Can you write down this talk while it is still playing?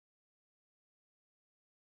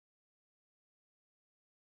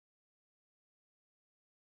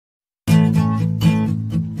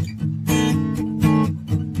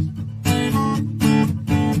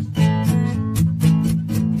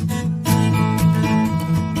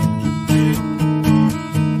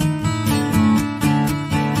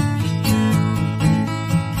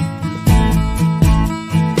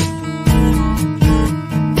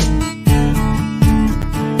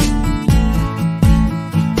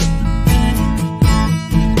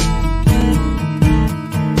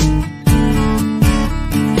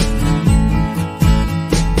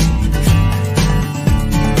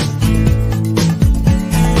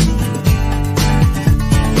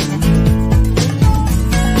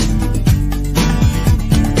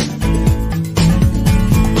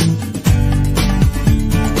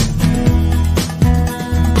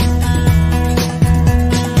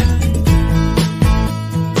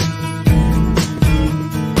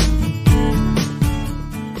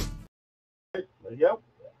There you go.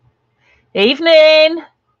 Evening.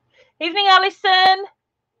 Evening, Alison.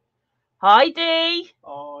 Hi, Dee.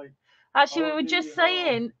 Hi. Actually, we were just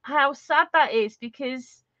saying how sad that is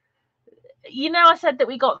because, I said that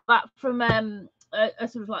we got that from a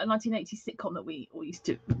sort of like a 1980s sitcom that we all used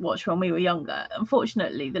to watch when we were younger.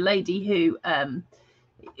 Unfortunately, the lady who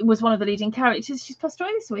was one of the leading characters, she's passed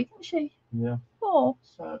away this week, hasn't she? Yeah. Oh,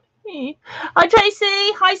 Sad. yeah. Hi,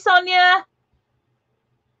 Tracy. Hi, Sonia.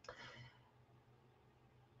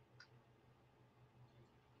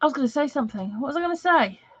 I was going to say something. What was I going to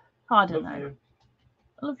say? I don't know. You.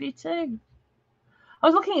 I love you too. I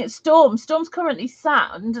was looking at Storm. Storm's currently sat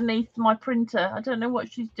underneath my printer. I don't know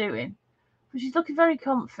what she's doing, but she's looking very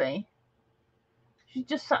comfy. She's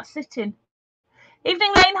just sat sitting.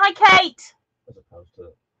 Evening, Lane. Hi, Kate. As opposed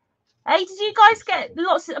to. Hey, did you guys get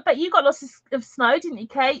lots? I bet you got lots of snow, didn't you,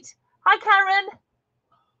 Kate? Hi, Karen.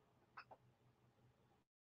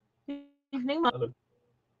 Evening, Hello.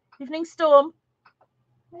 Evening, Storm.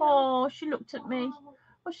 Oh, she looked at me.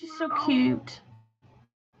 Oh, she's so cute.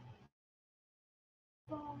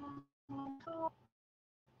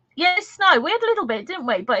 Yes, snow. We had a little bit, didn't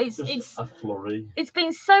we? But it's a flurry. It's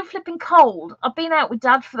been so flipping cold. I've been out with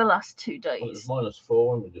Dad for the last 2 days. Well, it was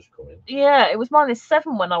 -4 when we just come in. Yeah, it was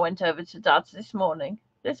 -7 when I went over to Dad's this morning.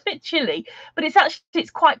 It's a bit chilly, but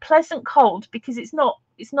it's quite pleasant cold because it's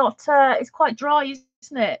quite dry,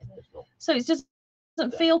 isn't it? So it just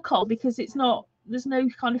doesn't feel cold because there's no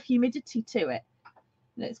kind of humidity to it.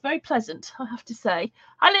 It's very pleasant, I have to say.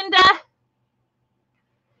 Hi, Linda.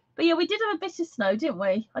 But yeah, we did have a bit of snow, didn't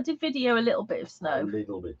we? I did video a little bit of snow. A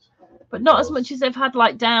little bit. But not as much as they've had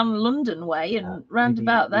like down London way and round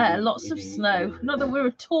about there. Lots of snow. Not that we're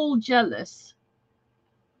at all jealous.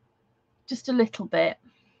 Just a little bit.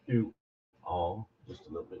 You are just a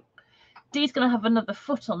little bit. Dee's going to have another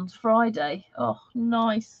foot on Friday. Oh,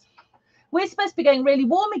 nice. We're supposed to be getting really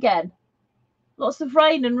warm again. Lots of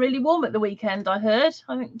rain and really warm at the weekend, I heard.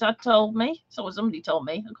 I think Dad told me. Somebody told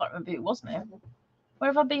me. I can't remember who it was now. Where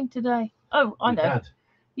have I been today? Oh, I know. Dad.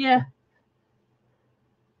 Yeah.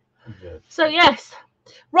 So yes.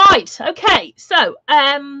 Right, okay. So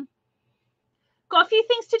got a few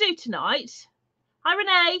things to do tonight. Hi,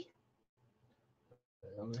 Renee.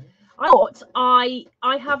 I thought I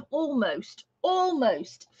have almost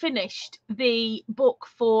finished the book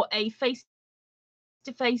for a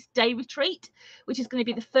face-to-face day retreat, which is going to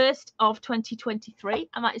be the 1st of 2023,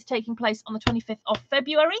 and that is taking place on the 25th of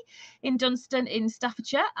February in Dunstan in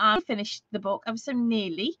Staffordshire. And I finished the book ever so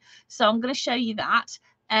nearly, so I'm going to show you that.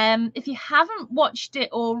 If you haven't watched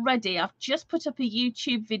it already, I've just put up a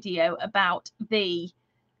YouTube video about the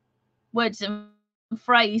words and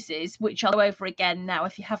phrases, which I'll go over again now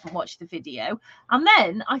if you haven't watched the video. And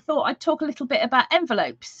then I thought I'd talk a little bit about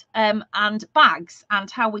envelopes and bags and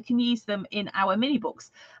how we can use them in our mini books.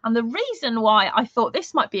 And the reason why I thought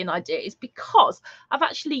this might be an idea is because I've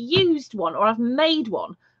actually used one, or I've made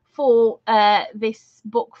one for this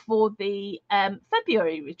book for the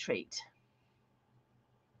February retreat.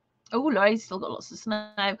 Oh, Laurie's still got lots of snow.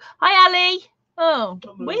 Hi, Ali. Oh,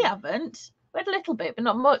 we haven't. We had a little bit, but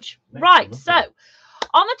not much. Right, so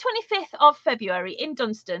on the 25th of February in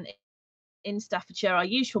Dunstan, in Staffordshire, our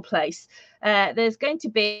usual place, there's going to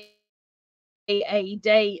be a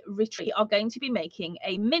day retreat. We are going to be making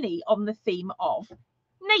a mini on the theme of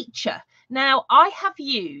nature. Now, I have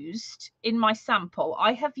used, in my sample,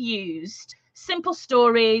 Simple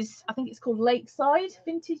Stories. I think it's called Lakeside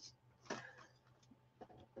Vintage.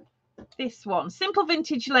 This one, Simple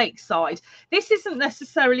Vintage Lakeside. This isn't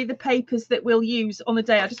necessarily the papers that we'll use on the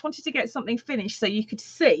day. I just wanted to get something finished so you could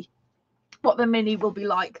see what the mini will be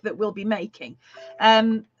like that we'll be making.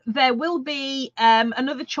 There will be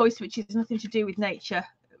another choice which is nothing to do with nature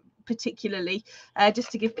particularly,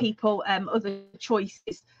 just to give people other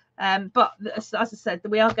choices. But as I said,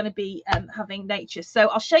 we are going to be having nature. So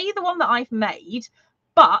I'll show you the one that I've made,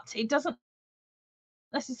 but it doesn't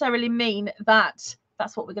necessarily mean that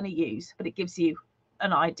that's what we're going to use, but it gives you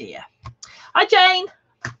an idea. Hi, Jane.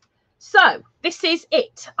 So this is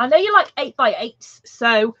it. I know you like 8x8s,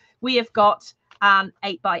 so we have got an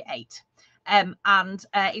 8x8, and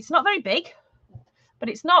it's not very big, but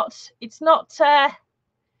it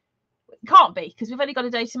can't be because we've only got a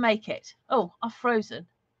day to make it. Oh, I've frozen.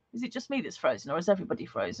 Is it just me that's frozen, or is everybody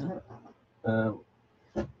frozen? No,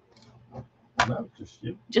 just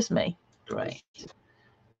you. Just me. Great.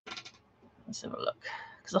 Let's have a look,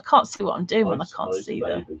 because I can't see what I'm doing when I can't see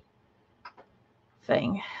the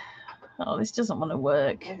thing. Oh, this doesn't want to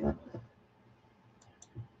work.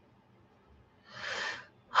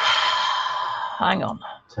 Hang on.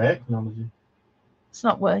 Technology. It's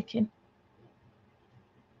not working.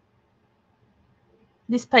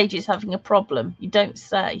 This page is having a problem. You don't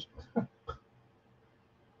say.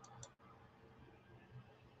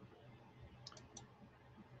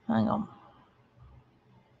 Hang on.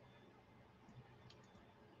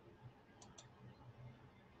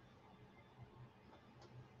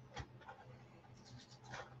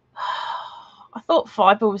 I thought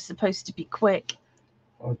fibre was supposed to be quick.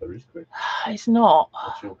 Fibre is quick. It's not.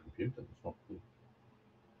 That's your computer. It's not quick.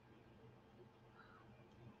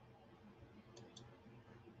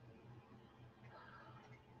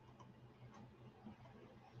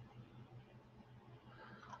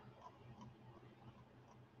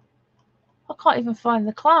 I can't even find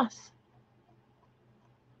the class.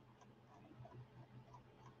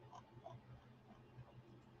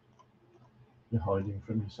 You're hiding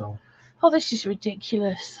from yourself. Oh, this is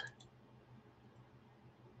ridiculous.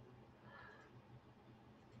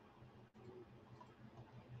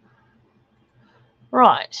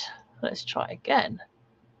 Right, let's try again.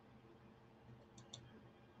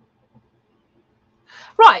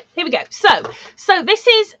 Right, here we go. So this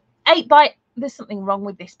is 8 by. There's something wrong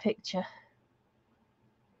with this picture.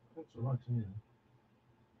 That's all right, isn't it?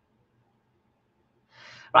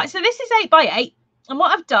 Right, so this is 8 by 8, and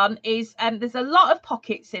what I've done is there's a lot of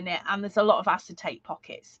pockets in it, and there's a lot of acetate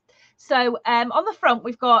pockets. So on the front,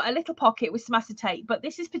 we've got a little pocket with some acetate, but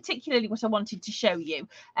this is particularly what I wanted to show you,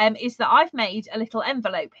 is that I've made a little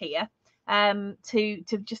envelope here to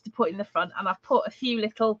put in the front, and I've put a few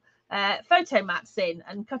little photo mats in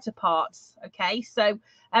and cutter parts. Okay, so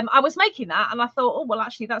I was making that, and I thought, oh, well,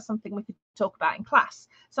 actually, that's something we could talk about in class.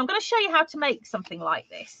 So I'm going to show you how to make something like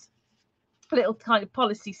this. Little kind of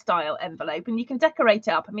policy style envelope, and you can decorate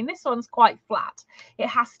it up. I mean, this one's quite flat. It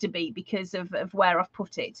has to be because of where I've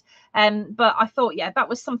put it. But I thought, yeah, that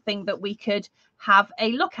was something that we could have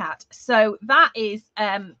a look at. So that is,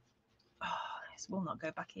 this will not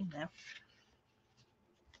go back in now.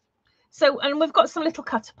 So, and we've got some little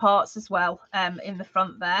cutter parts as well in the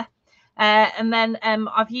front there. And then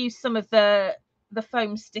I've used some of the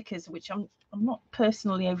foam stickers, which I'm not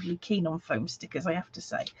personally overly keen on foam stickers, I have to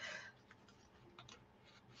say.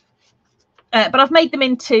 But I've made them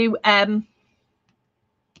into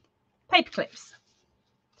paper clips.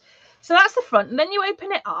 So that's the front, and then you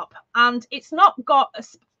open it up, and it's not got a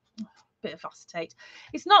bit of acetate.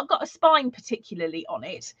 It's not got a spine particularly on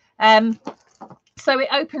it. So it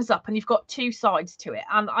opens up, and you've got two sides to it.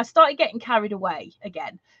 And I started getting carried away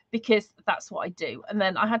again, because that's what I do. And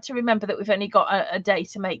then I had to remember that we've only got a day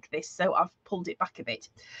to make this, so I've pulled it back a bit.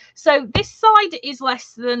 So this side is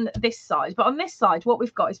less than this side, but on this side, what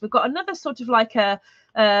we've got is we've got another sort of like a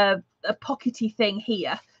pockety thing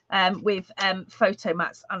here with photo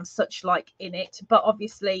mats and such like in it. But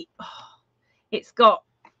obviously, it's got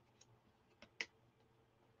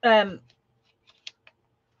hang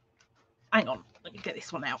on, let me get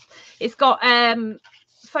this one out. It's got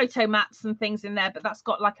photo mats and things in there, but that's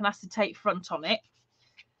got like an acetate front on it.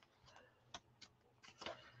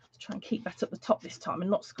 Let's try and keep that at the top this time and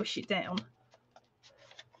not squish it down.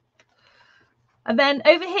 And then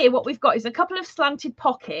over here, what we've got is a couple of slanted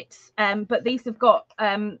pockets, but these have got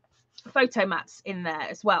photo mats in there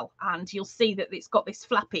as well. And you'll see that it's got this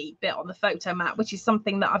flappy bit on the photo mat, which is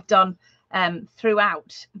something that I've done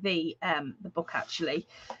throughout the book actually.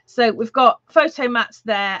 So we've got photo mats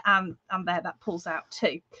there and there, that pulls out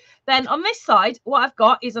too. Then on this side, what I've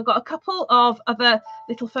got is I've got a couple of other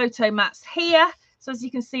little photo mats here. So as you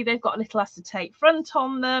can see, they've got a little acetate front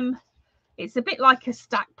on them. It's a bit like a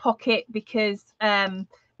stack pocket because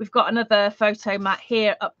we've got another photo mat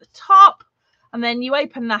here up the top, and then you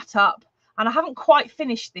open that up, and I haven't quite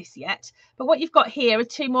finished this yet, but what you've got here are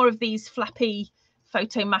two more of these flappy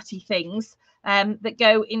photo matty things that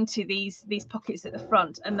go into these pockets at the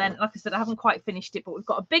front. And then, like I said, I haven't quite finished it, but we've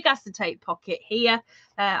got a big acetate pocket here.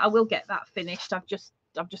 I will get that finished. I've just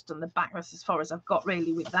done the back. That's as far as I've got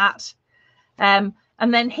really with that.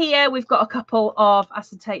 And then here we've got a couple of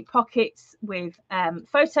acetate pockets with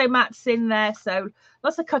photo mats in there. So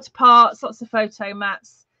lots of cutter parts, lots of photo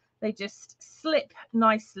mats. They just slip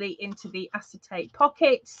nicely into the acetate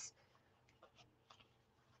pockets.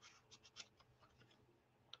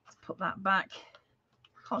 Let's put that back.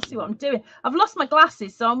 Can't see what I'm doing. I've lost my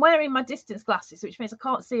glasses, so I'm wearing my distance glasses, which means I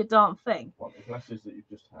can't see a darn thing. What, the glasses that you've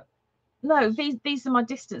just had? No, these are my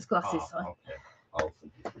distance glasses. Oh, okay. I'll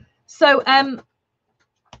forgive you. So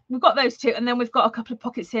we've got those two, and then we've got a couple of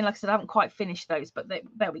pockets here. Like I said, I haven't quite finished those, but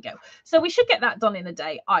there we go. So we should get that done in a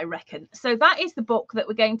day, I reckon. So that is the book that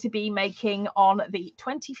we're going to be making on the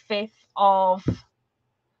 25th of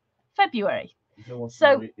February.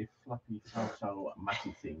 So if flappy toto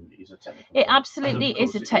matty thing is a technical it term. absolutely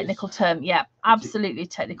is a technical term. Yeah, absolutely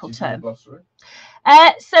technical term. So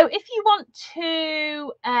if you want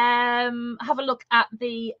to have a look at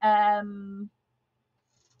the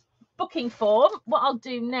booking form, what I'll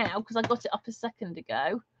do now, because I got it up a second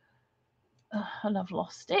ago and I've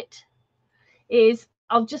lost it, is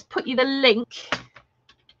I'll just put you the link.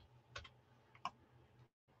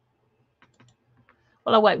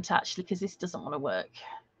 Well, I won't actually, because this doesn't want to work.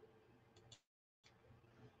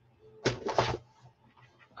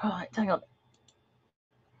 All right, hang on.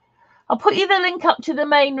 I'll put you the link up to the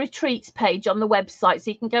main retreats page on the website, so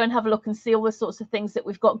you can go and have a look and see all the sorts of things that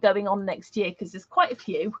we've got going on next year, because there's quite a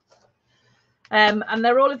few. And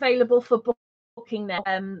they're all available for booking now.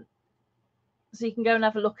 So you can go and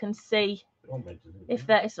have a look and see if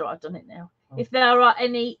there is. I've done it now. If there are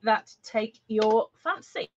any that take your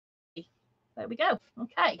fancy. There we go.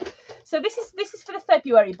 Okay, so this is for the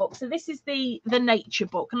February book. So this is the nature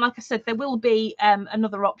book, and like I said, there will be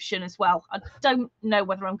another option as well. I don't know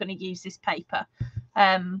whether I'm going to use this paper.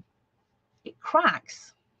 It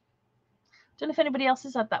cracks. Don't know if anybody else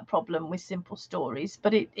has had that problem with Simple Stories,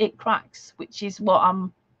 but it cracks, which is what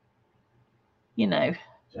I'm, you know.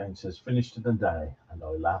 Jane says, finished in a day, and I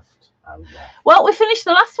laughed and laughed. Well, we finished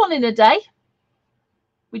the last one in a day.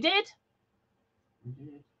 We did.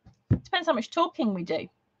 Depends how much talking we do.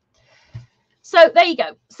 So there you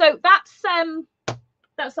go. So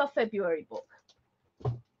that's our February book.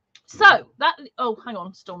 So that, oh, hang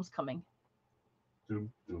on, Storm's coming. Dum,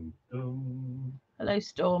 dum, dum. Hello,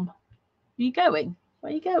 Storm. Are you going?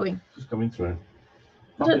 Where are you going? She's coming through.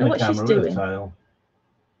 I don't know what she's doing. Are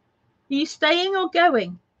you staying or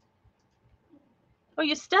going? Oh,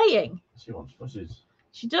 you're staying. She wants fusses.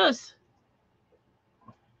 She does.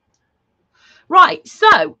 Right,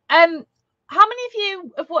 so how many of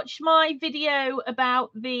you have watched my video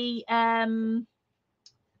about the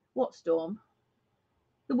what, Storm?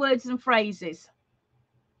 The words and phrases.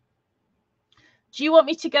 Do you want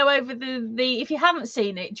me to go over the if you haven't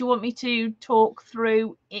seen it, do you want me to talk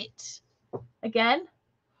through it again?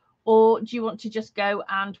 Or do you want to just go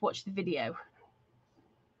and watch the video?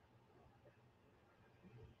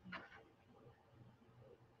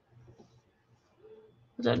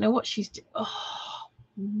 I don't know what she's doing. Oh,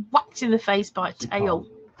 whacked in the face by a tail.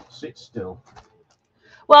 Sit still.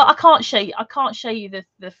 Well, I can't show you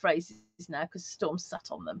the phrases now because Storm sat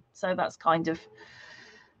on them. So that's kind of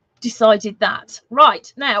decided that.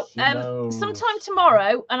 Right, now, sometime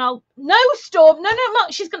tomorrow, and I'll Storm, no,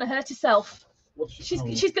 she's gonna hurt herself.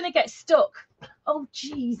 She's gonna get stuck. Oh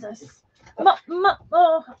Jesus.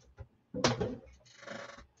 Oh.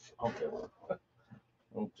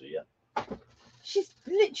 Oh dear. She's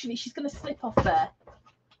going to slip off there.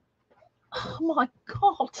 Oh my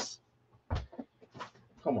God.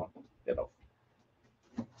 Come on, get off.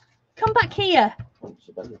 Come back here.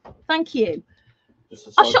 Thank you.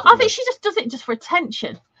 I think she just does it just for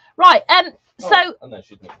attention. Right, so... And then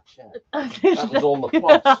she'd make a chair. That was all the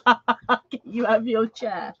plot. Get you out of your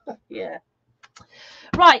chair. Yeah.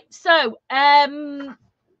 Right, so...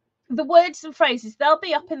 the words and phrases, they'll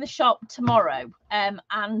be up in the shop tomorrow. And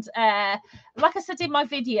like I said in my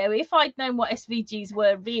video, if I'd known what SVGs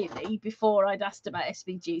were really before I'd asked about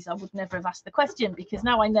SVGs, I would never have asked the question, because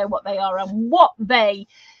now I know what they are and what they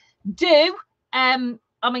do.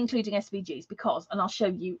 I'm including SVGs because, and I'll show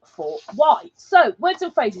you for why. So words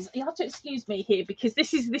and phrases, you have to excuse me here because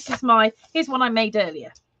this is here's one I made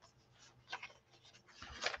earlier.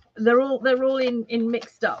 They're all in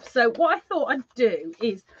mixed up. So what I thought I'd do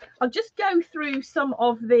is I'll just go through some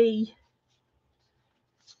of the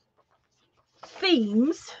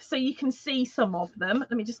themes so you can see some of them.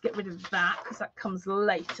 Let me just get rid of that because that comes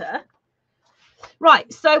later.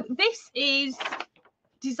 Right, so this is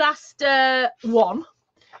disaster 1.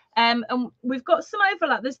 And we've got some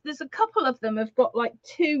overlap. There's a couple of them have got like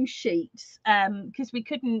 2 sheets because we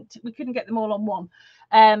couldn't get them all on one.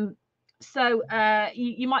 So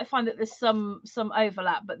you might find that there's some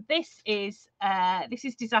overlap, but this is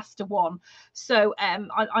disaster 1. So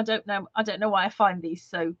I don't know why I find these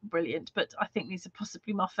so brilliant, but I think these are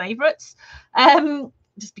possibly my favorites,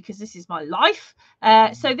 just because this is my life.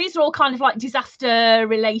 So these are all kind of like disaster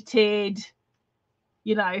related,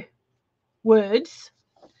 words.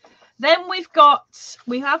 Then we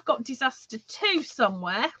have got disaster 2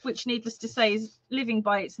 somewhere, which needless to say is living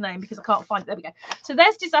by its name because I can't find it. There we go. So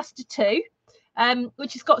there's disaster 2,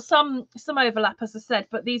 which has got some overlap, as I said,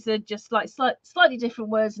 but these are just like slightly different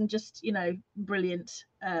words and just, brilliant.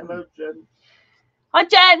 Hello, Jen. Hi,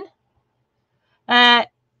 Jen.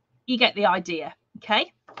 You get the idea.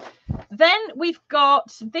 Okay. Then we've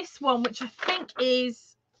got this one, which I think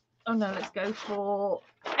is, oh no, let's go for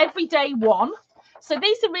everyday one. So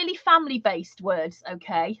these are really family-based words,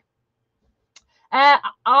 okay?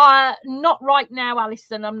 Not right now,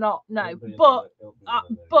 Alison. I'm not. No,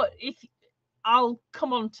 but if I'll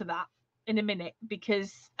come on to that in a minute,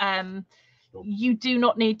 because you do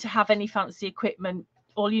not need to have any fancy equipment.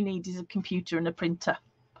 All you need is a computer and a printer.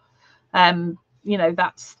 You know,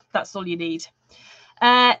 that's all you need.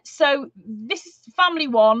 So this is family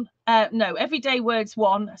one. No, everyday words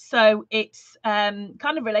one. So it's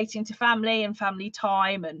kind of relating to family and family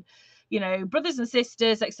time, and you know, brothers and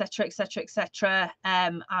sisters, etc., etc., etc.,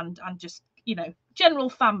 and just, you know, general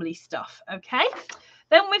family stuff. Okay.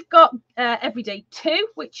 Then we've got everyday two,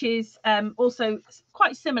 which is also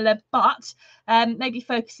quite similar, but maybe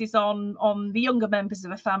focuses on the younger members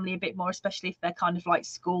of a family a bit more, especially if they're kind of like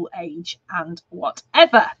school age and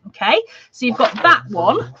whatever. Okay, so you've got that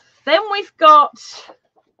one. Then we've got,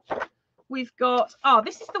 oh,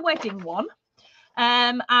 this is the wedding one.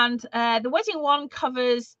 And the wedding one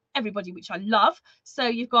covers everybody, which I love. So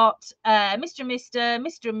you've got Mr. and Mr.,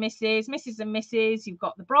 Mr. and Mrs., Mrs. and Mrs. You've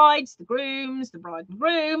got the brides, the grooms, the bride and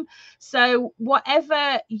groom. So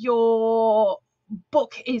whatever your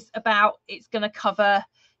book is about, it's going to cover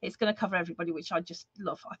everybody, which I just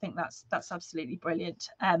love. I think that's absolutely brilliant.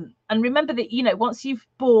 And remember that, you know, once you've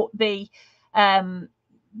bought the thing,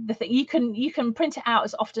 you can print it out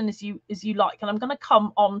as often as you like, and I'm going to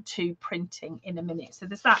come on to printing in a minute. So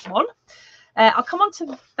there's that one. I'll come on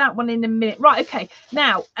to that one in a minute. Right, okay,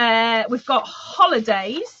 now we've got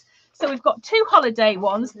holidays. So we've got two holiday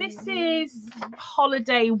ones. This is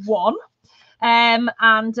holiday one, and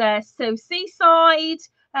so seaside.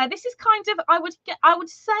 This is kind of, I would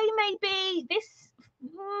say maybe this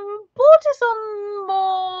borders on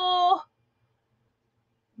more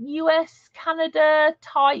US, Canada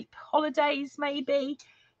type holidays, maybe,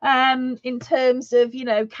 in terms of, you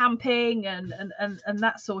know, camping and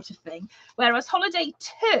that sort of thing. Whereas holiday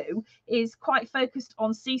two is quite focused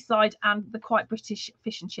on seaside and the quite British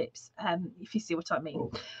fish and chips, if you see what I mean.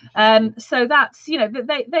 So that's, you know,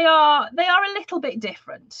 they are a little bit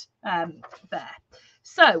different there.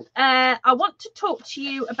 So I want to talk to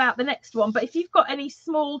you about the next one, but if you've got any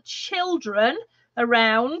small children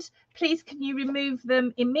around, please can you remove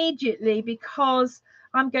them immediately, because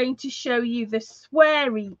I'm going to show you the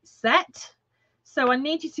sweary set. So I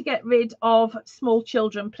need you to get rid of small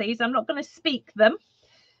children, please. I'm not going to speak them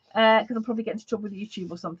because I'm probably getting into trouble with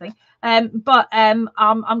YouTube or something. But I'm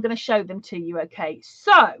going to show them to you. Okay,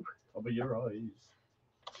 so cover your eyes.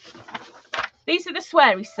 These are the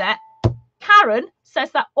sweary set. Karen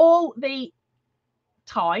says that all the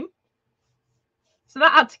time, so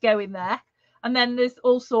that had to go in there. And then there's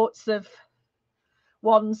all sorts of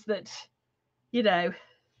ones that, you know,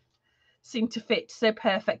 seem to fit so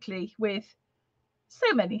perfectly with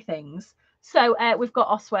so many things. So we've got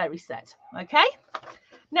our sweary set. Okay,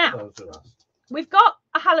 now we've got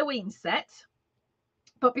a Halloween set,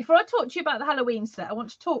 but before I talk to you about the Halloween set, I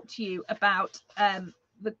want to talk to you about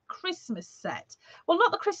the Christmas set. Well,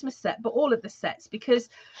 not the Christmas set, but all of the sets, because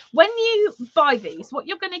when you buy these, what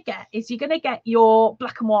you're going to get is you're going to get your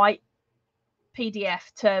black and white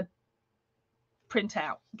PDF to print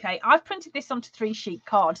out. Okay, I've printed this onto 3-sheet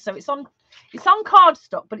card, so it's on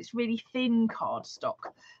cardstock, but it's really thin cardstock,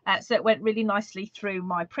 so it went really nicely through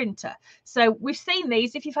my printer. So we've seen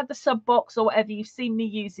these. If you've had the sub box or whatever, you've seen me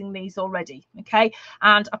using these already. Okay,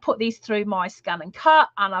 and I put these through my scan and cut,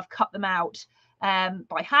 and I've cut them out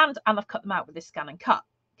by hand, and I've cut them out with this scan and cut.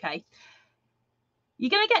 Okay, you're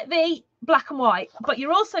going to get the black and white, but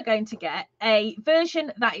you're also going to get a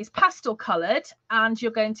version that is pastel coloured, and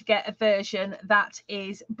you're going to get a version that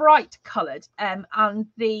is bright coloured. And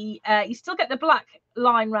the you still get the black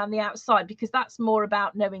line around the outside, because that's more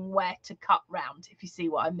about knowing where to cut round, if you see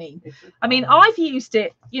what I mean. I mean, I've used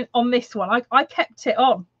it on this one. I kept it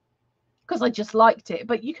on because I just liked it,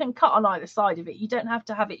 but you can cut on either side of it. You don't have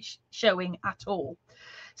to have it showing at all.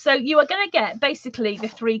 So you are going to get basically the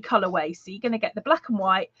 3 colorways. So you're going to get the black and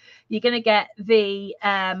white, you're going to get the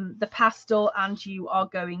pastel, and you are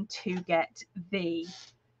going to get the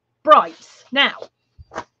brights. Now,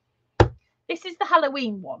 this is the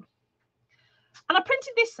Halloween one. And I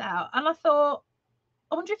printed this out, and I thought,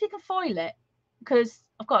 I wonder if you can foil it, because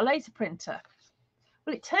I've got a laser printer.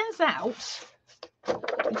 Well, it turns out,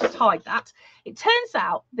 let me just hide that. It turns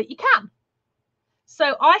out that you can.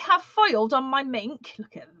 So I have foiled on my Mink.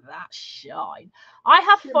 Look at that shine. I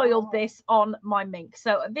have foiled this on my Mink.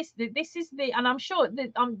 So this is the, and I'm sure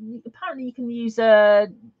that apparently you can use a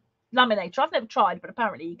laminator. I've never tried, but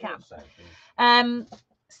apparently you can.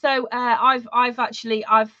 So I've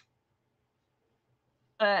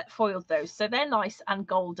foiled those, so they're nice and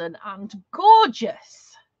golden and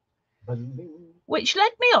gorgeous. Which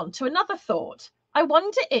led me on to another thought. I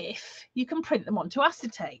wonder if you can print them onto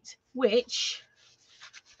acetate, which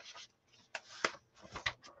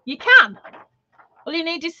you can. All you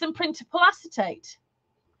need is some printable acetate.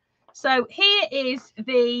 So here is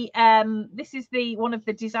the this is the one of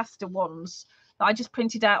the disaster ones that I just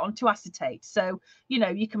printed out onto acetate. So you know,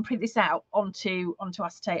 you can print this out onto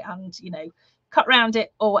acetate and, you know, cut around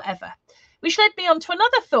it or whatever. Which led me on to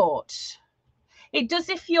another thought. It does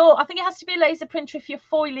if you're, I think it has to be a laser printer if you're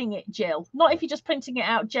foiling it, Jill. Not if you're just printing it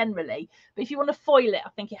out generally, but if you want to foil it, I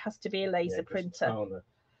think it has to be a laser printer.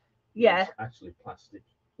 Yeah. It's actually plastic.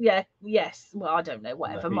 Yeah, yes. Well, I don't know,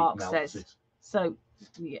 whatever Mark says. It. So,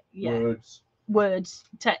 yeah. Words,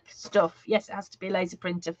 tech stuff. Yes, it has to be a laser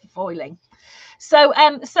printer for foiling. So,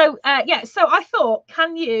 so I thought,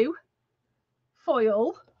 can you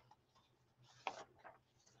foil?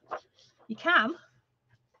 You can.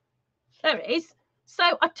 There it is. So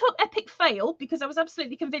I took epic fail because I was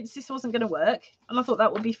absolutely convinced this wasn't going to work, and I thought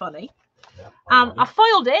that would be funny. Yeah, and I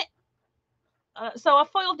foiled it. So I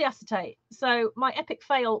foiled the acetate. So my epic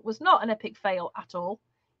fail was not an epic fail at all.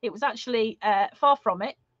 It was actually far from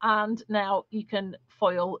it. And now you can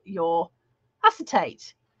foil your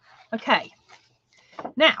acetate. Okay.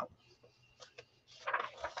 Now,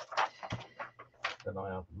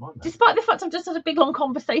 despite the fact I've just had a big long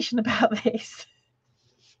conversation about this,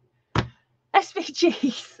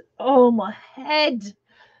 SVGs, oh my head.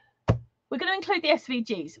 We're going to include the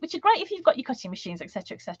SVGs, which are great if you've got your cutting machines,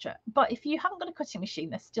 etc., etc. But if you haven't got a cutting machine,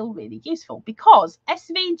 they're still really useful because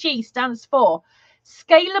SVG stands for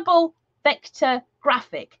Scalable Vector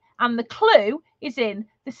Graphic, and the clue is in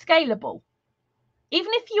the scalable.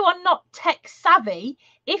 Even if you are not tech savvy,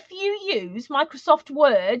 if you use Microsoft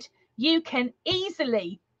Word, you can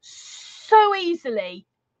easily, so easily,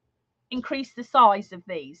 increase the size of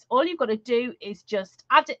these. All you've got to do is just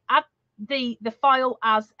add the file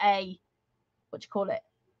as a, what do you call it,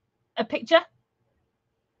 a picture,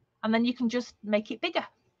 and then you can just make it bigger.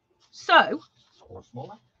 So,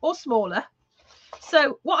 or smaller.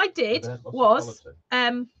 So what I did was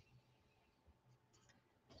I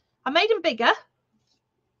made them bigger,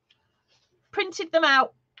 printed them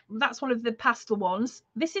out. That's one of the pastel ones.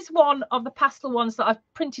 This is one of the pastel ones that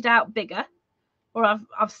I've printed out bigger, or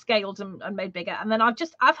I've scaled and made bigger, and then I've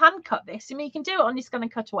hand cut this. I mean, you can do it on your scan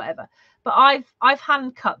and cut or whatever, but I've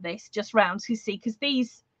hand cut this just round, so you see, because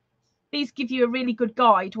these give you a really good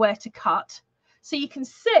guide where to cut, so you can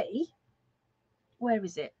see, where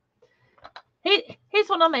is it? Here's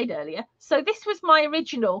one I made earlier. So this was my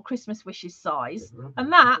original Christmas wishes size,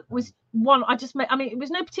 and that was one I just made. I mean, it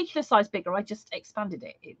was no particular size bigger. I just expanded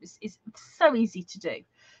it. It's so easy to do.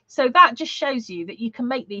 So that just shows you that you can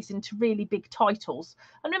make these into really big titles.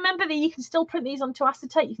 And remember that you can still print these onto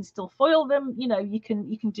acetate. You can still foil them. You know, you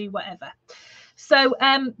can do whatever. So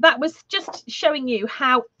that was just showing you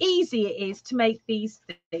how easy it is to make these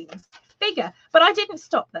things bigger. But I didn't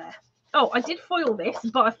stop there. Oh, I did foil this,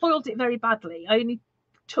 but I foiled it very badly. I only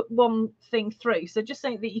took one thing through. So just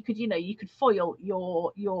saying that you could, you know, you could foil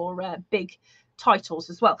your big titles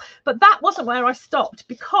as well. But that wasn't where I stopped,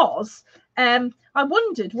 because I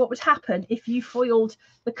wondered what would happen if you foiled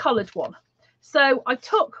the coloured one. So I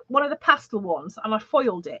took one of the pastel ones and I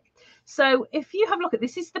foiled it. So if you have a look at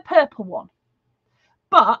this, is the purple one.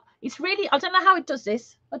 But it's really, I don't know how it does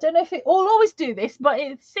this. I don't know if it all always do this, but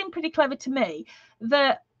it seemed pretty clever to me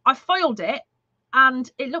that I foiled it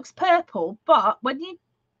and it looks purple, but when you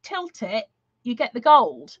tilt it, you get the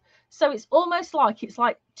gold. So it's almost like it's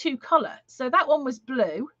like two colour. So that one was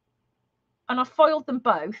blue and I foiled them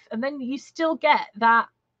both, and then you still get that,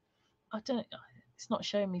 I don't know, it's not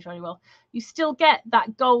showing me very well. You still get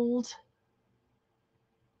that gold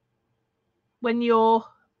when you're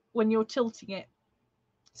tilting it.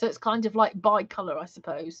 So it's kind of like bi-colour, I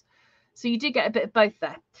suppose. So you do get a bit of both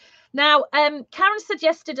there. Now, Karen said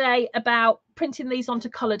yesterday about printing these onto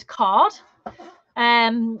coloured card.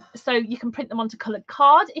 So you can print them onto coloured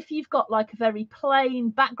card if you've got like a very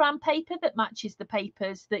plain background paper that matches the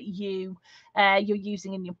papers that you're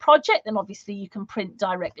using in your project. Then obviously you can print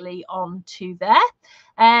directly onto there.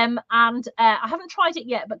 I haven't tried it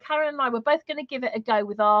yet, but Karen and I were both going to give it a go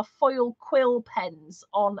with our foil quill pens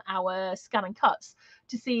on our scan and cuts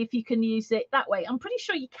to see if you can use it that way. I'm pretty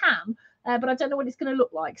sure you can. But I don't know what it's going to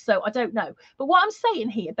look like, so I don't know. But what I'm saying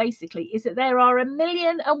here basically is that there are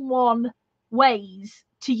 1,000,001 ways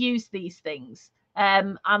to use these things.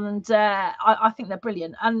 I think they're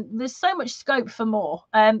brilliant, and there's so much scope for more.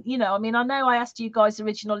 You know, I mean, I know I asked you guys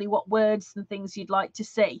originally what words and things you'd like to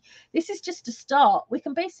see. This is just a start. We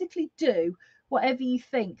can basically do whatever you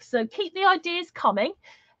think, so keep the ideas coming.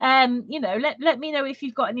 You know, let me know if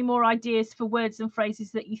you've got any more ideas for words and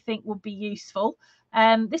phrases that you think would be useful.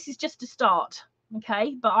 This is just a start,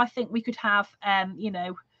 okay, but I think we could have you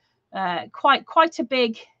know, quite a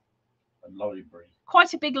big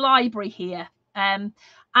library here. And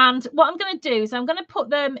what I'm going to do is I'm going to put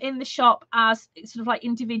them in the shop as sort of like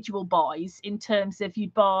individual buys, in terms of you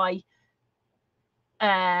buy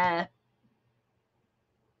the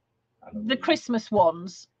Christmas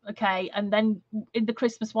ones, okay, and then in the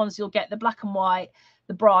Christmas ones you'll get the black and white,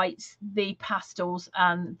 the brights, the pastels,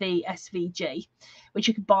 and the SVG, which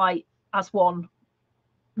you could buy as one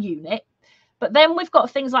unit. But then we've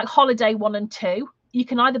got things like holiday 1 and 2. You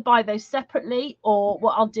can either buy those separately, or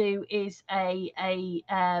what I'll do is a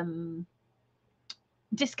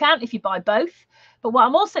discount if you buy both. But what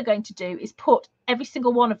I'm also going to do is put every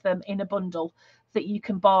single one of them in a bundle that you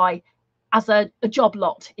can buy as a job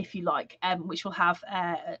lot, if you like, which will have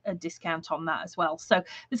a discount on that as well. So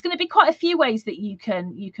there's going to be quite a few ways that you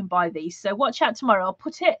can buy these. So watch out tomorrow. I'll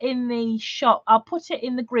put it in the shop. I'll put it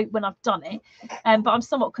in the group when I've done it. But I'm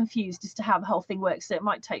somewhat confused as to how the whole thing works, so it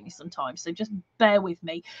might take me some time. So just bear with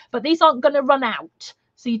me. But these aren't going to run out,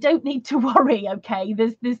 so you don't need to worry. Okay,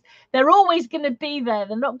 they're always going to be there.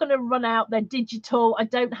 They're not going to run out. They're digital. I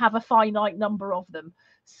don't have a finite number of them.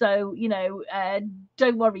 So, you know,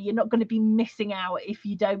 don't worry, you're not going to be missing out if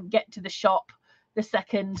you don't get to the shop the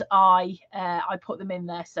second I put them in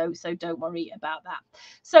there. So don't worry about that.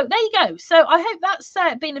 So there you go. So I hope that's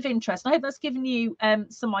been of interest. I hope that's given you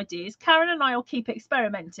some ideas. Karen and I will keep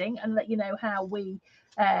experimenting and let you know how we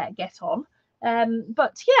get on.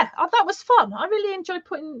 But yeah, that was fun. I really enjoyed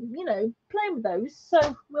playing with those.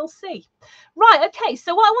 So we'll see. Right, okay,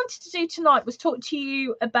 so what I wanted to do tonight was talk to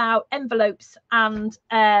you about envelopes and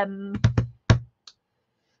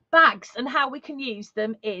bags and how we can use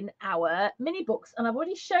them in our mini books. And I've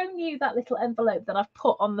already shown you that little envelope that I've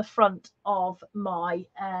put on the front of my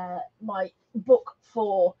my book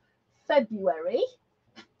for February.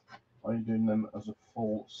 Are you doing them as a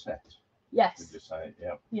full set? Yes. Did you say?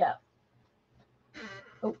 Yeah. Yeah.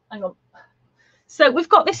 Oh, hang on. So we've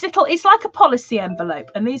got this little, it's like a policy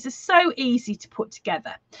envelope, and these are so easy to put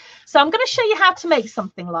together. So I'm going to show you how to make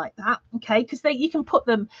something like that, okay? Because you can put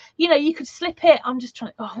them, you could slip it. I'm just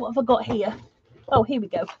trying to, what have I got here? Oh, here we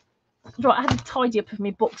go. Right, I had to tidy up with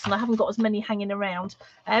my books, and I haven't got as many hanging around.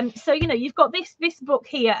 So, you've got this book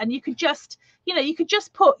here, and you could just,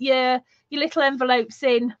 put your little envelopes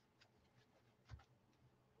in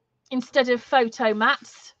instead of photo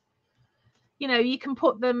mats. You can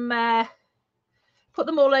put them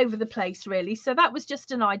all over the place, really. So that was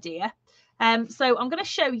just an idea. So I'm going to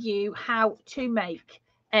show you how to make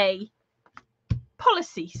a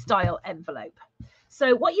policy style envelope.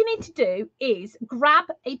 So what you need to do is grab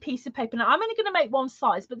a piece of paper. Now I'm only going to make one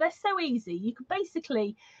size, but they're so easy. You could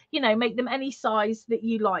basically, make them any size that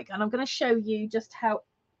you like. And I'm going to show you just how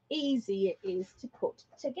easy it is to put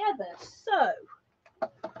together. So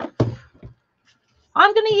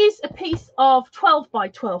I'm going to use a piece of 12 by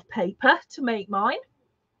 12 paper to make mine.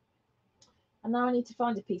 And now I need to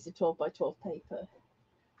find a piece of 12 by 12 paper.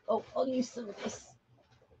 Oh, I'll use some of this.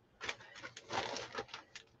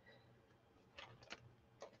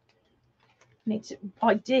 Need to,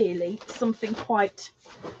 ideally, something quite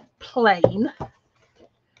plain.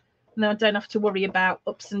 Now I don't have to worry about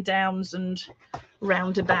ups and downs and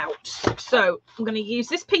roundabouts. So I'm going to use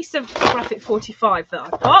this piece of graphic 45 that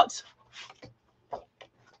I've got.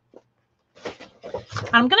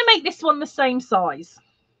 And I'm going to make this one the same size.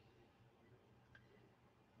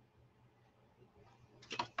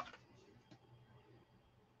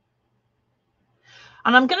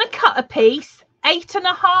 And I'm going to cut a piece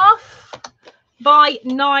 8.5 by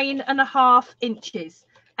 9.5 inches.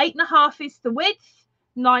 8.5 is the width,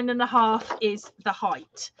 9.5 is the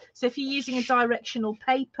height. So if you're using a directional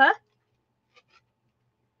paper,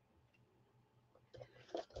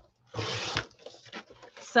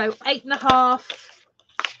 so 8.5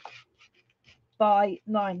 by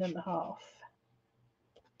 9.5.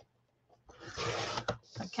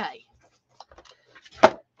 Okay.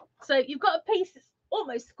 So you've got a piece that's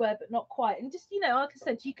almost square but not quite, and just like I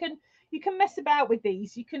said, you can mess about with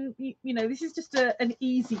these. This is just an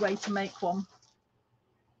easy way to make one.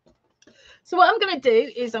 So what I'm going to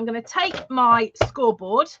do is I'm going to take my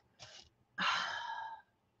scoreboard.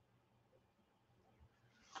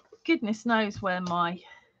 Goodness knows where my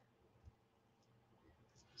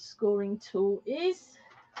scoring tool is.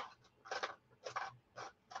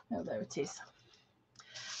 Oh, there it is.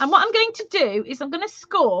 And what I'm going to do is I'm going to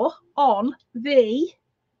score on the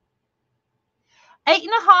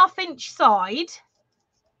 8.5 inch side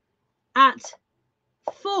at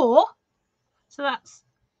 4. So that's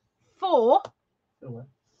 4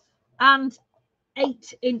 and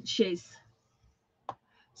 8 inches.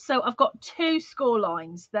 So I've got 2 score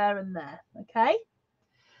lines there and there. Okay.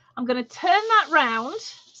 I'm going to turn that round.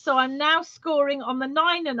 So I'm now scoring on the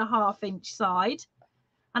 9.5 inch side,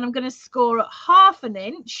 and I'm going to score at 1/2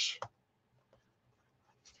 inch.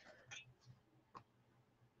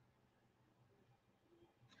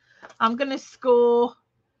 I'm going to score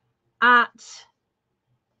at,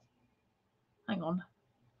 hang on,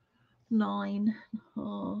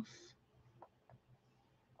 9.5,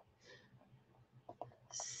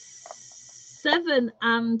 7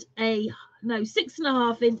 and a, no,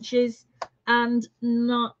 6.5 inches, and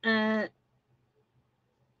not, hang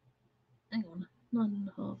on,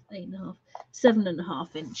 9.5, 8.5,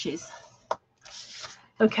 7.5 inches.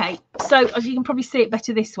 Okay, so as you can probably see it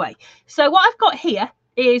better this way. So what I've got here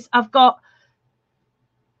is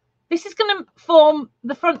this is going to form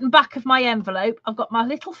the front and back of my envelope. I've got my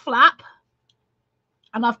little flap,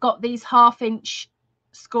 and I've got these 1/2 inch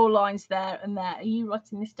score lines there and there. Are you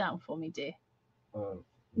writing this down for me, dear?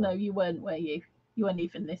 No, you weren't, were you? You weren't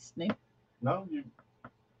even listening. No,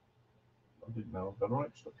 I didn't know I've got to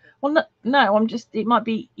write stuff. Well, no, it might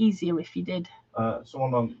be easier if you did.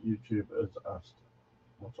 Someone on YouTube has asked,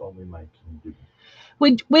 what are we making?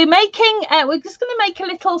 We're making, we're just going to make a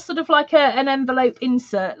little sort of like an envelope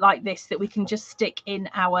insert like this that we can just stick in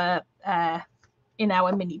our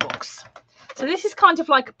mini books. So this is kind of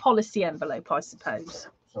like a policy envelope, I suppose.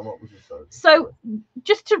 So what was it? So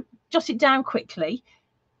just to jot it down quickly,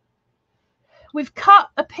 we've cut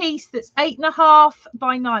a piece that's 8.5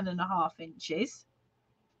 by 9.5 inches.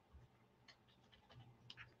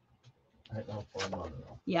 8.5 by 9.5.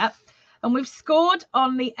 Yep. And we've scored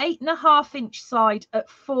on the 8.5 inch side at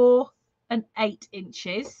 4 and 8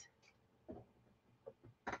 inches.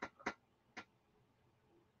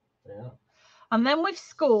 Yeah. And then we've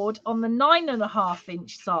scored on the 9.5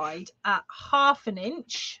 inch side at 1/2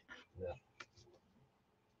 inch. Yeah.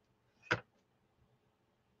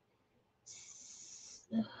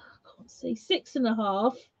 I can't see,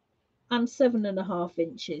 6.5 and 7.5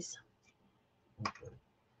 inches.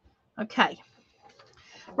 Okay.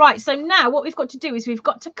 Right, so now what we've got to do is we've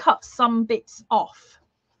got to cut some bits off.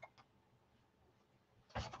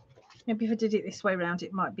 Maybe if I did it this way around,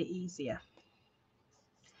 it might be easier.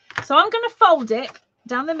 So I'm going to fold it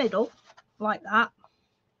down the middle like that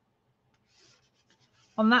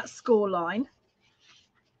on that score line.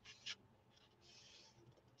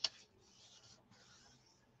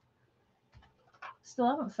 Still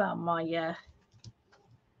haven't found my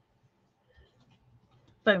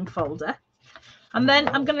bone folder. And then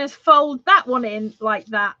I'm going to fold that one in like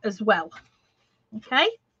that as well. Okay.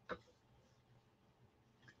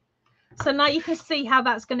 So now you can see how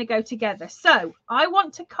that's going to go together. So I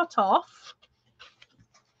want to cut off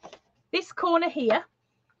this corner here.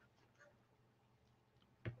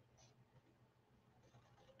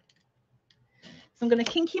 So I'm going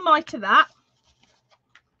to kinky miter that.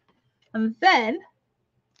 And then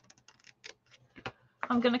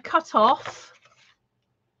I'm going to cut off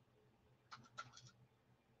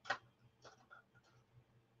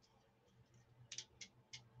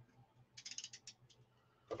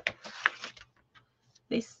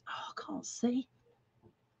this. Oh, I can't see.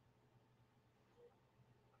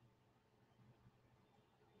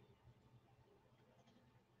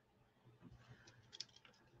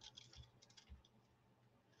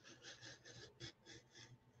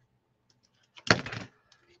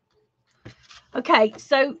 Okay,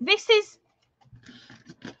 so this is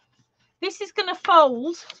going to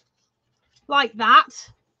fold like that,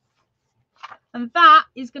 and that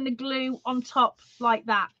is going to glue on top like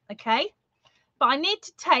that. Okay, but I need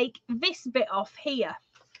to take this bit off here.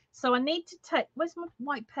 So I need to take, where's my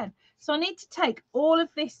white pen? So I need to take all of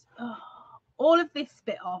this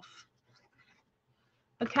bit off.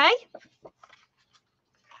 Okay.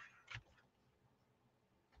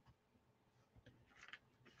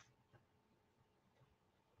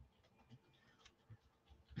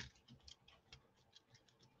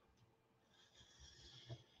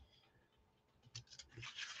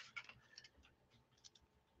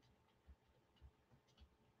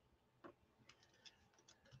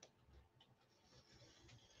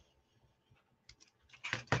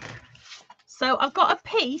 So I've got a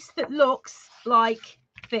piece that looks like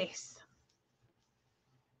this.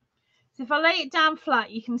 So if I lay it down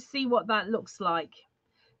flat, you can see what that looks like.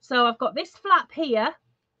 So I've got this flap here,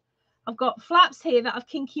 I've got flaps here that I've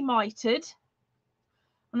kinky mitered,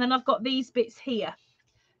 and then I've got these bits here.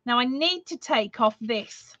 Now I need to take off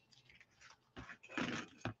this.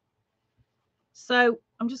 So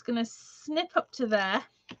I'm just going to snip up to there.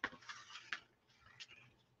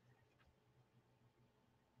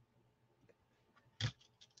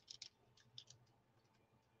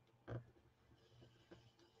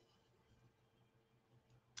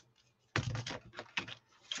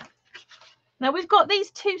 Now we've got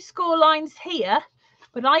these 2 score lines here,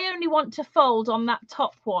 but I only want to fold on that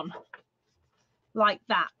top one like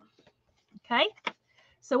that. Okay,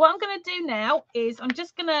 so what I'm going to do now is I'm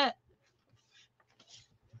just going to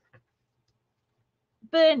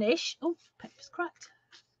burnish. Oh, paper's cracked.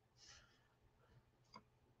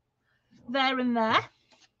 There and there.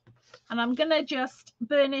 And I'm going to just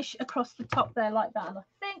burnish across the top there like that. And I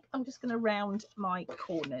think I'm just going to round my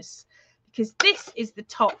corners, because this is the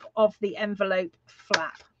top of the envelope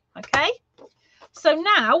flap. Okay, so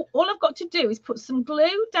now all I've got to do is put some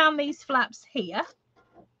glue down these flaps here.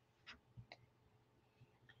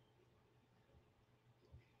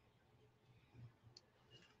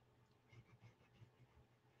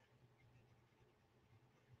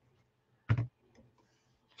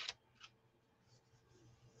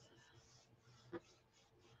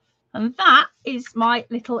 And that is my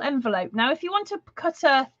little envelope. Now, if you want to cut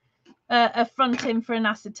a front in for an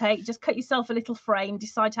acetate, just cut yourself a little frame,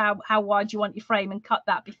 decide how wide you want your frame and cut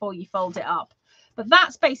that before you fold it up. But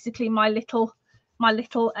that's basically my little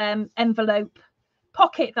envelope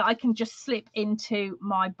pocket that I can just slip into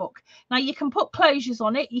my book. Now you can put closures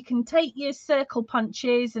on it. You can take your circle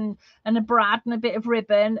punches and a brad and a bit of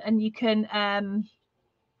ribbon, and you can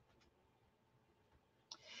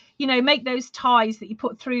you know, make those ties that you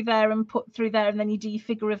put through there, and then you do your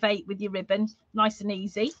figure of 8 with your ribbon, nice and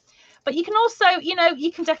easy. But you can also, you know,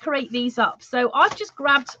 you can decorate these up. So I've just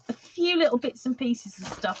grabbed a few little bits and pieces of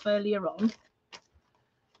stuff earlier on.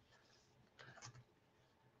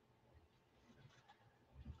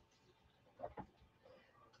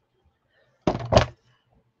 I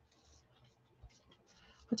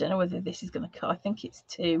don't know whether this is going to cut. I think it's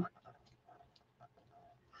 2.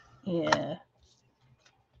 Yeah.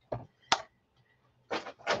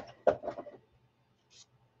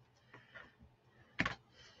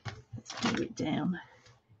 Let's glue it down.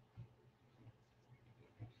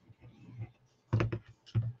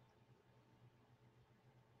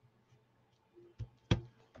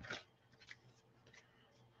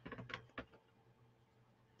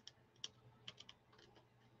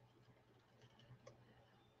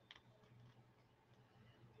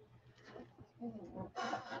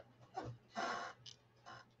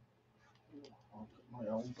 My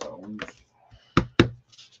elbows.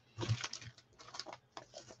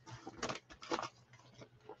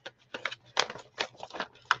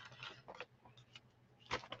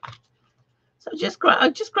 So I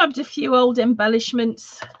just grabbed a few old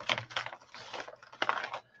embellishments.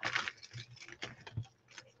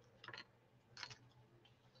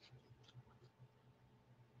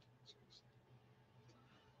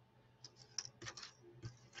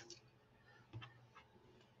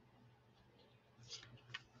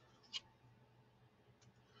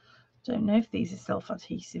 Don't know if these are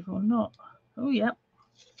self-adhesive or not. Oh, yeah.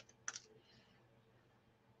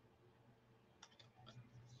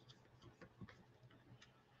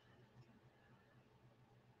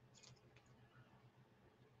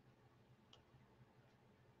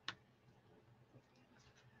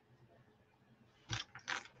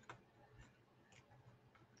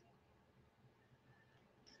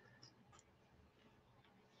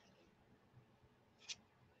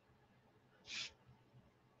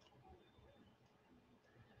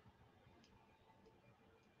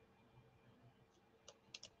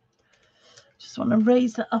 Just want to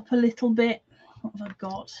raise that up a little bit. What have I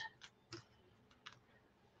got?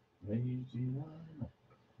 Do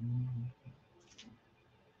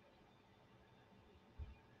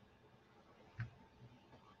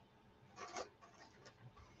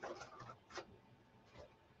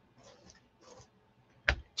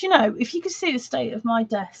you know, if you could see the state of my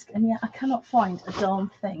desk, and yet I cannot find a darn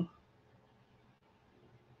thing.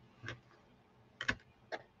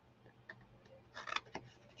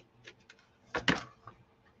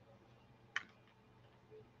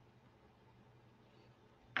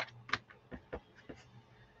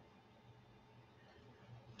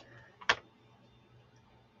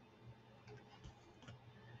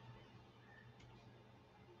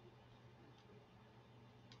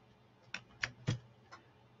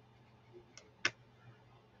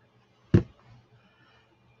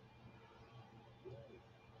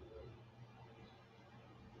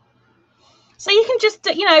 So you can just,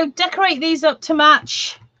 you know, decorate these up to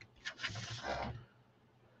match.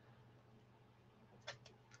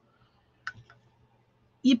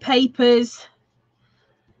 Your papers.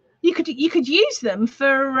 You could use them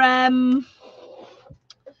for I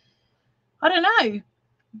don't know,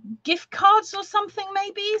 gift cards or something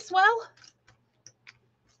maybe as well.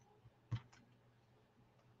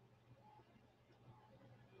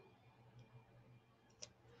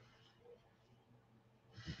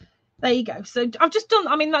 There you go. So I've just done,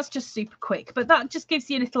 I mean, that's just super quick, but that just gives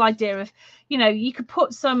you a little idea of, you know, you could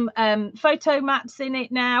put some photo mats in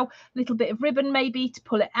it now, a little bit of ribbon maybe to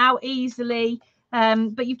pull it out easily.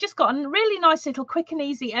 But you've just got a really nice little quick and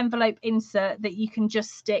easy envelope insert that you can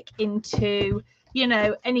just stick into, you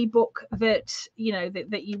know, any book that, you know,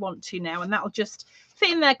 that you want to now. And that'll just fit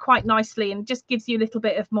in there quite nicely and just gives you a little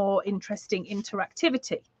bit of more interesting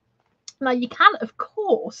interactivity. Now, you can, of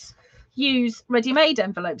course, use ready-made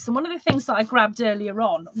envelopes. And one of the things that I grabbed earlier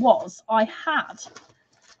on was I had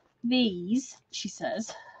these, she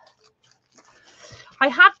says, I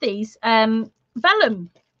had these vellum,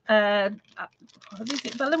 is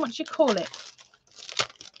it vellum? What do you call it?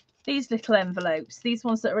 These little envelopes, these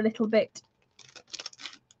ones that are a little bit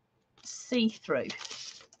see-through,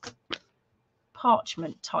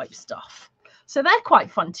 parchment type stuff. So they're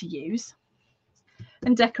quite fun to use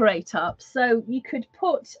and decorate up. So you could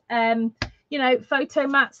put you know, photo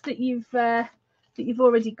mats that you've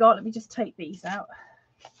already got. Let me just take these out.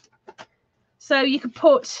 So you could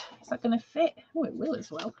put, is that going to fit? Oh, it will as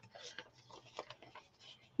well.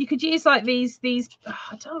 You could use like these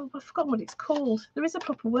oh, I've forgotten what it's called. There is a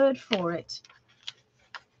proper word for it.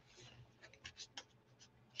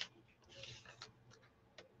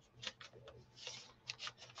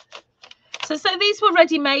 So these were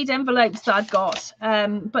ready-made envelopes that I'd got,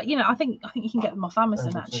 but you know, I think you can get them off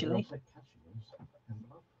Amazon actually.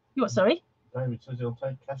 You what? Sorry. David says he'll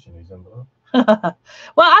take cash in his envelope.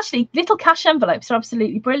 Well, actually, little cash envelopes are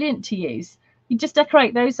absolutely brilliant to use. You just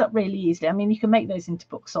decorate those up really easily. I mean, you can make those into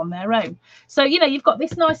books on their own. So you know, you've got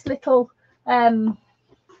this nice little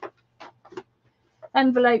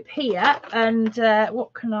envelope here, and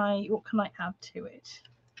what can I add to it?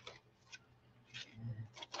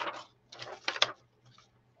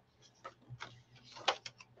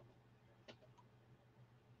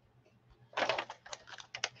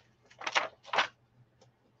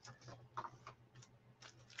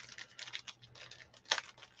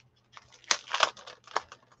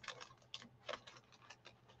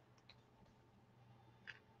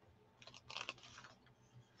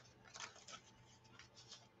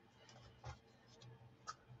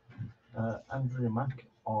 Andrea Mack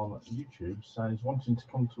on YouTube says wanting to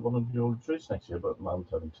come to one of your retreats next year, but at the moment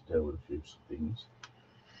having to deal with a few things.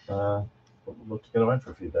 But we'd love to get away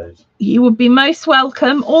for a few days. You would be most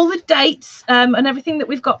welcome. All the dates and everything that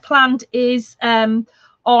we've got planned is on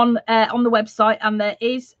the website, and there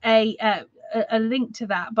is a link to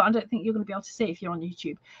that, but I don't think you're going to be able to see it if you're on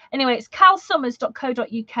YouTube. Anyway, it's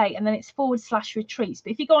calsummers.co.uk, and then it's /retreats.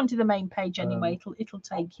 But if you go onto the main page anyway, it'll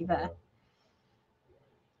take you there.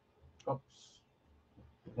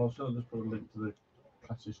 Well, shall I just put a link to the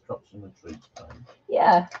classes, drops and retreats page?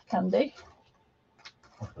 Yeah, can do.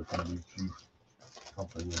 I'll put on YouTube.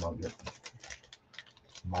 Hopefully you might get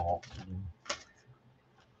marked.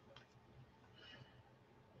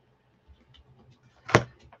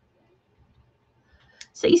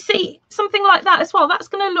 So you see something like that as well. That's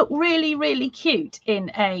going to look really, really cute in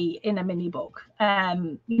a mini book.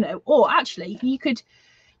 You know, or actually you could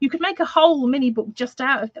make a whole mini book just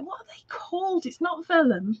out of them. What are they called? It's not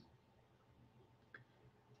vellum.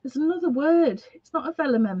 There's another word. It's not a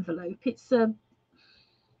vellum envelope. It's a,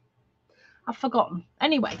 I've forgotten.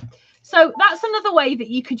 Anyway, so that's another way that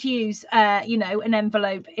you could use, you know, an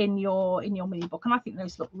envelope in your mini book, and I think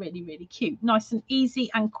those look really, really cute, nice and easy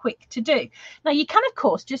and quick to do. Now you can, of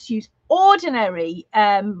course, just use ordinary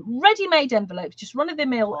ready-made envelopes, just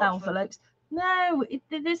run-of-the-mill envelopes. No,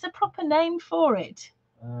 there's a proper name for it.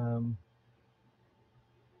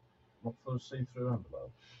 What for a see-through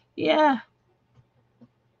envelope? Yeah.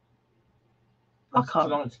 That's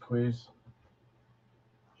tonight's quiz.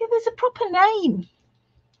 Yeah, there's a proper name.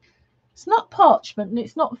 It's not parchment and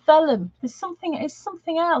it's not vellum. There's something. It's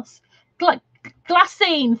something else.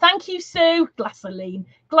 Glassine. Thank you, Sue. Glassine.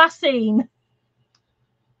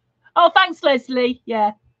 Oh, thanks, Leslie.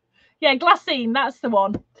 Yeah, glassine. That's the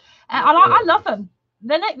one. I love them.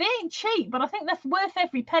 They ain't cheap, but I think they're worth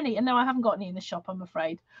every penny. And no, I haven't got any in the shop, I'm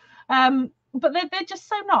afraid. But they're just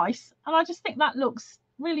so nice, and I just think that looks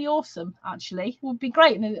really awesome. Actually, would be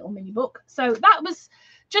great in a little mini book. So that was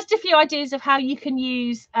just a few ideas of how you can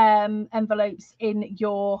use envelopes in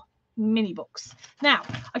your mini books. Now,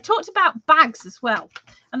 I talked about bags as well.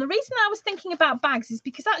 And the reason I was thinking about bags is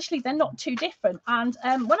because actually they're not too different. And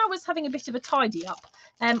when I was having a bit of a tidy up,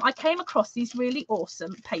 I came across these really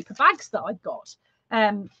awesome paper bags that I'd got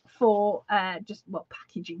for just, well,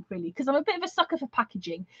 packaging really, because I'm a bit of a sucker for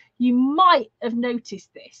packaging. You might have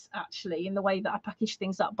noticed this actually in the way that I package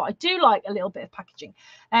things up, but I do like a little bit of packaging.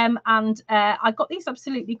 And I got these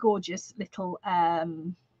absolutely gorgeous little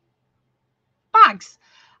bags.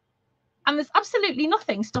 And there's absolutely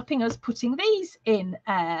nothing stopping us putting these in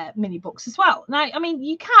mini books as well. Now, I mean,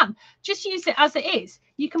 you can just use it as it is.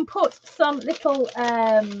 You can put some little,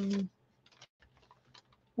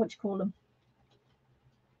 what do you call them?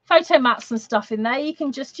 Photo mats and stuff in there. You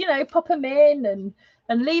can just, you know, pop them in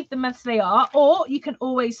and leave them as they are. Or you can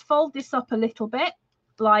always fold this up a little bit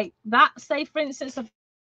like that. Say, for instance,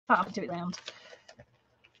 I'll do it round.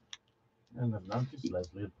 And I've noticed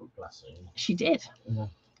Leslie had put glass in. She did. Yeah.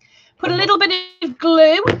 Put a little bit of glue.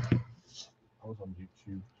 I was on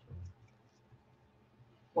YouTube. So.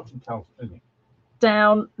 Watching Cal's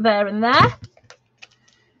Down there and there.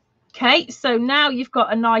 Okay, so now you've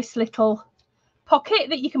got a nice little pocket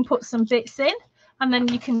that you can put some bits in, and then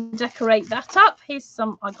you can decorate that up. Here's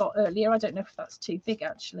some I got earlier. I don't know if that's too big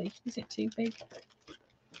actually. Is it too big?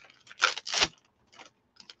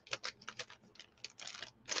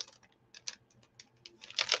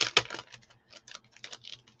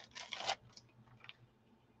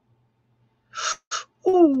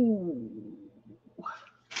 Ooh.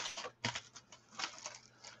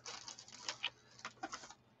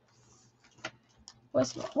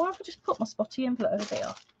 Why have I just put my spotty envelope over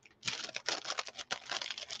there?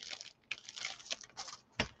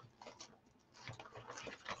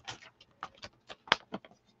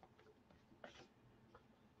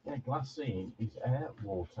 Yeah, glassine is air,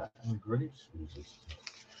 water, and grease resistant.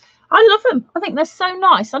 I love them. I think they're so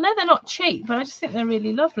nice. I know they're not cheap, but I just think they're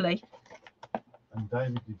really lovely. And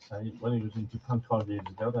David did say when he was in Japan 5 years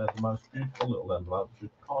ago, they had the most beautiful little envelopes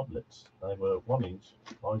with cardlets. They were 1 inch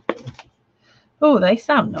by 2 inches. Oh, they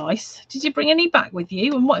sound nice. Did you bring any back with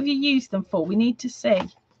you? And what have you used them for? We need to see.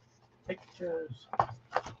 Pictures.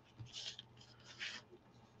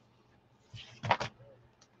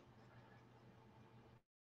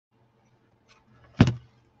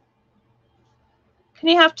 Can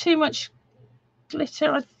you have too much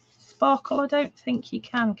glitter or sparkle? I don't think you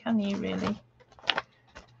can you really?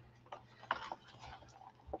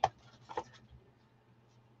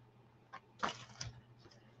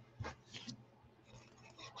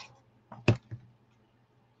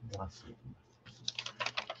 Glassine.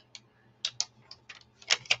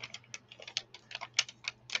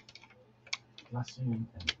 Glassine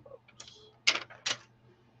envelopes.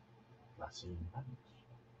 Glassine bags.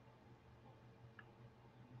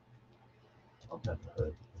 I've never heard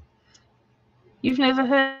of them. You've never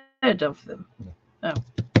heard of them? No. Oh.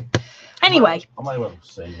 Anyway, I may well have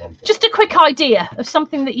seen one. Just a quick idea of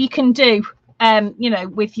something that you can do, you know,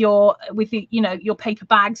 with your paper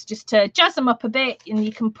bags, just to jazz them up a bit. And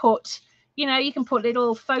you can put, you know, you can put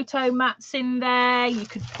little photo mats in there. You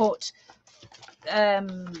could put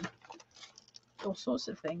all sorts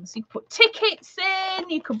of things. You could put tickets in.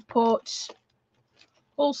 You could put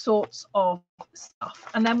all sorts of stuff.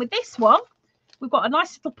 And then with this one, we've got a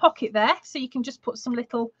nice little pocket there, so you can just put some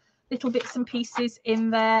little bits and pieces in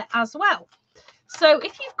there as well. So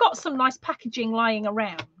if you've got some nice packaging lying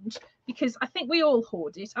around, because I think we all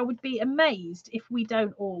hoard it, I would be amazed if we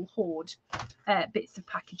don't all hoard bits of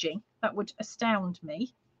packaging. That would astound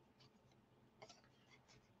me.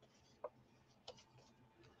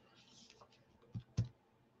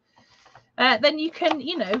 Then you can,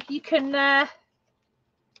 you know, you can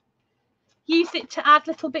use it to add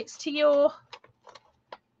little bits to your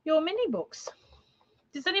mini books.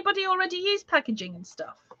 Does anybody already use packaging and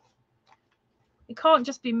stuff? It can't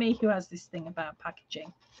just be me who has this thing about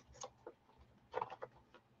packaging.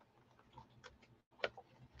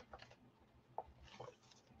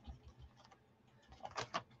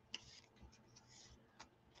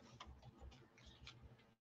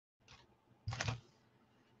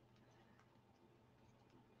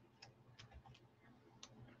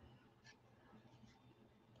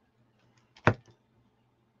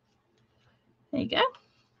 There you go.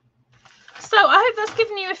 So I hope that's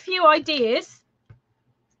given you a few ideas.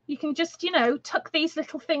 You can just, you know, tuck these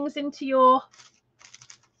little things into your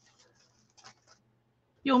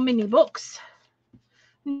mini books.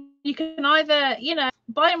 You can either, you know,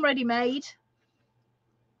 buy them ready-made,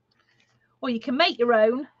 or you can make your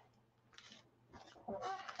own.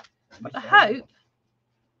 But I hope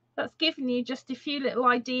that's given you just a few little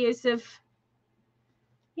ideas of,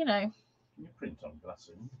 you know. Can you print on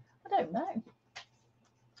glassine? I don't know.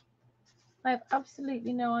 I have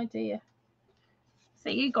absolutely no idea.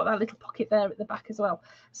 See, you've got that little pocket there at the back as well.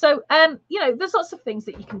 So, you know, there's lots of things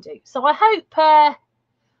that you can do. So I hope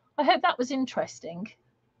that was interesting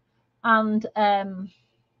and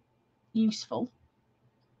useful.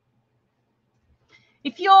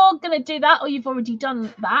 If you're going to do that or you've already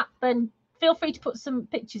done that, then feel free to put some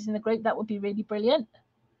pictures in the group. That would be really brilliant.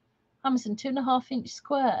 Amazon 2.5-inch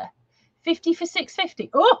square. 50 for 650.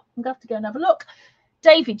 Oh, I'm going to have to go and have a look.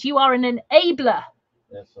 David, you are an enabler.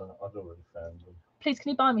 Yes, I've already found them. Please, can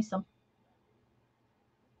you buy me some?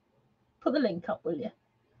 Put the link up, will you?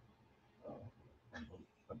 I've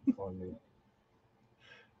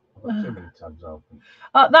got too many tabs open.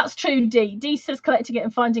 That's true, D. D says collecting it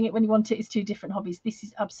and finding it when you want it is two different hobbies. This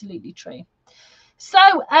is absolutely true. So,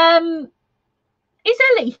 is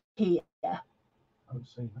Ellie here? I haven't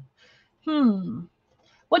seen her.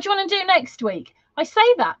 What do you want to do next week? I say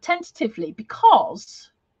that tentatively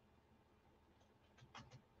because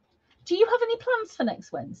do you have any plans for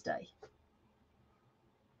next Wednesday?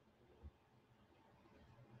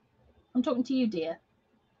 I'm talking to you, dear.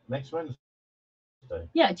 Next Wednesday?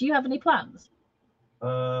 Yeah, do you have any plans?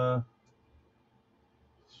 The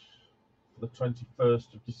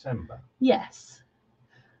 21st of December? Yes.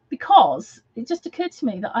 Because it just occurred to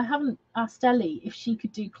me that I haven't asked Ellie if she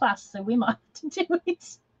could do class, so we might have to do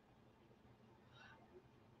it.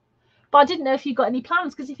 But I didn't know if you got any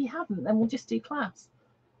plans, because if you haven't, then we'll just do class.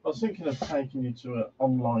 I was thinking of taking you to an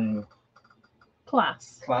online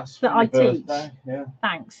class that I teach. Yeah.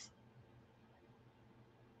 Thanks.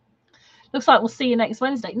 Looks like we'll see you next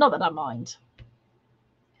Wednesday. Not that I mind.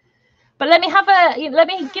 But let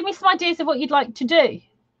me give me some ideas of what you'd like to do.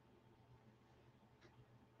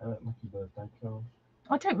 Make a birthday card.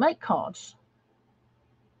 I don't make cards.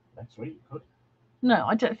 Next week, you could. No,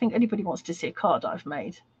 I don't think anybody wants to see a card I've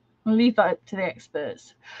made. I'll leave that up to the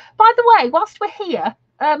experts. By the way, whilst we're here,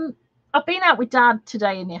 I've been out with Dad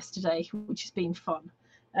today and yesterday, which has been fun.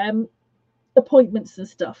 Appointments and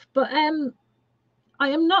stuff. But I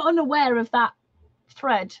am not unaware of that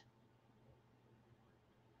thread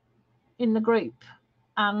in the group.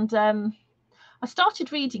 And I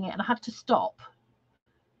started reading it and I had to stop.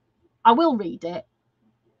 I will read it.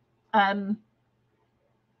 But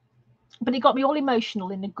it got me all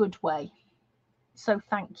emotional in a good way. So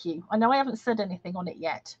thank you. I know I haven't said anything on it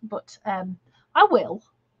yet, but I will.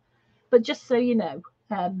 But just so you know,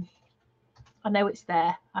 I know it's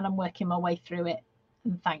there and I'm working my way through it.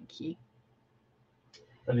 And thank you.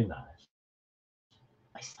 Very nice.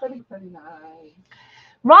 Very, very nice.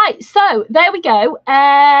 Right, so there we go.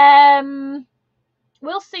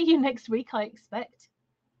 We'll see you next week, I expect.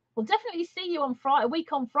 We'll definitely see you on Friday, a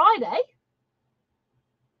week on Friday.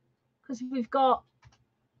 Because we've got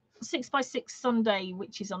 6x6 Sunday,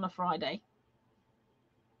 which is on a Friday.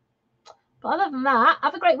 But other than that,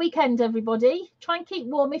 have a great weekend, everybody. Try and keep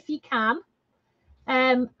warm if you can.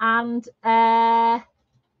 That's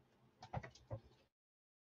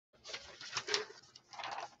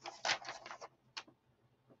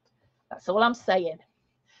all I'm saying.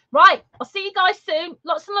 Right, I'll see you guys soon.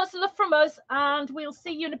 Lots and lots of love from us, and we'll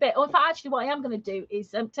see you in a bit. Or in fact, actually, what I am going to do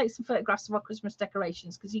is take some photographs of our Christmas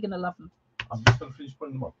decorations, because you're going to love them. I'm just going to finish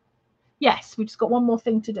putting them up. Yes, we've just got one more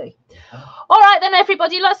thing to do. All right, then,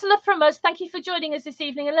 everybody. Lots of love from us. Thank you for joining us this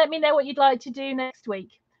evening, and let me know what you'd like to do next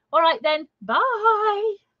week. All right, then.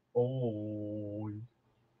 Bye. Oh.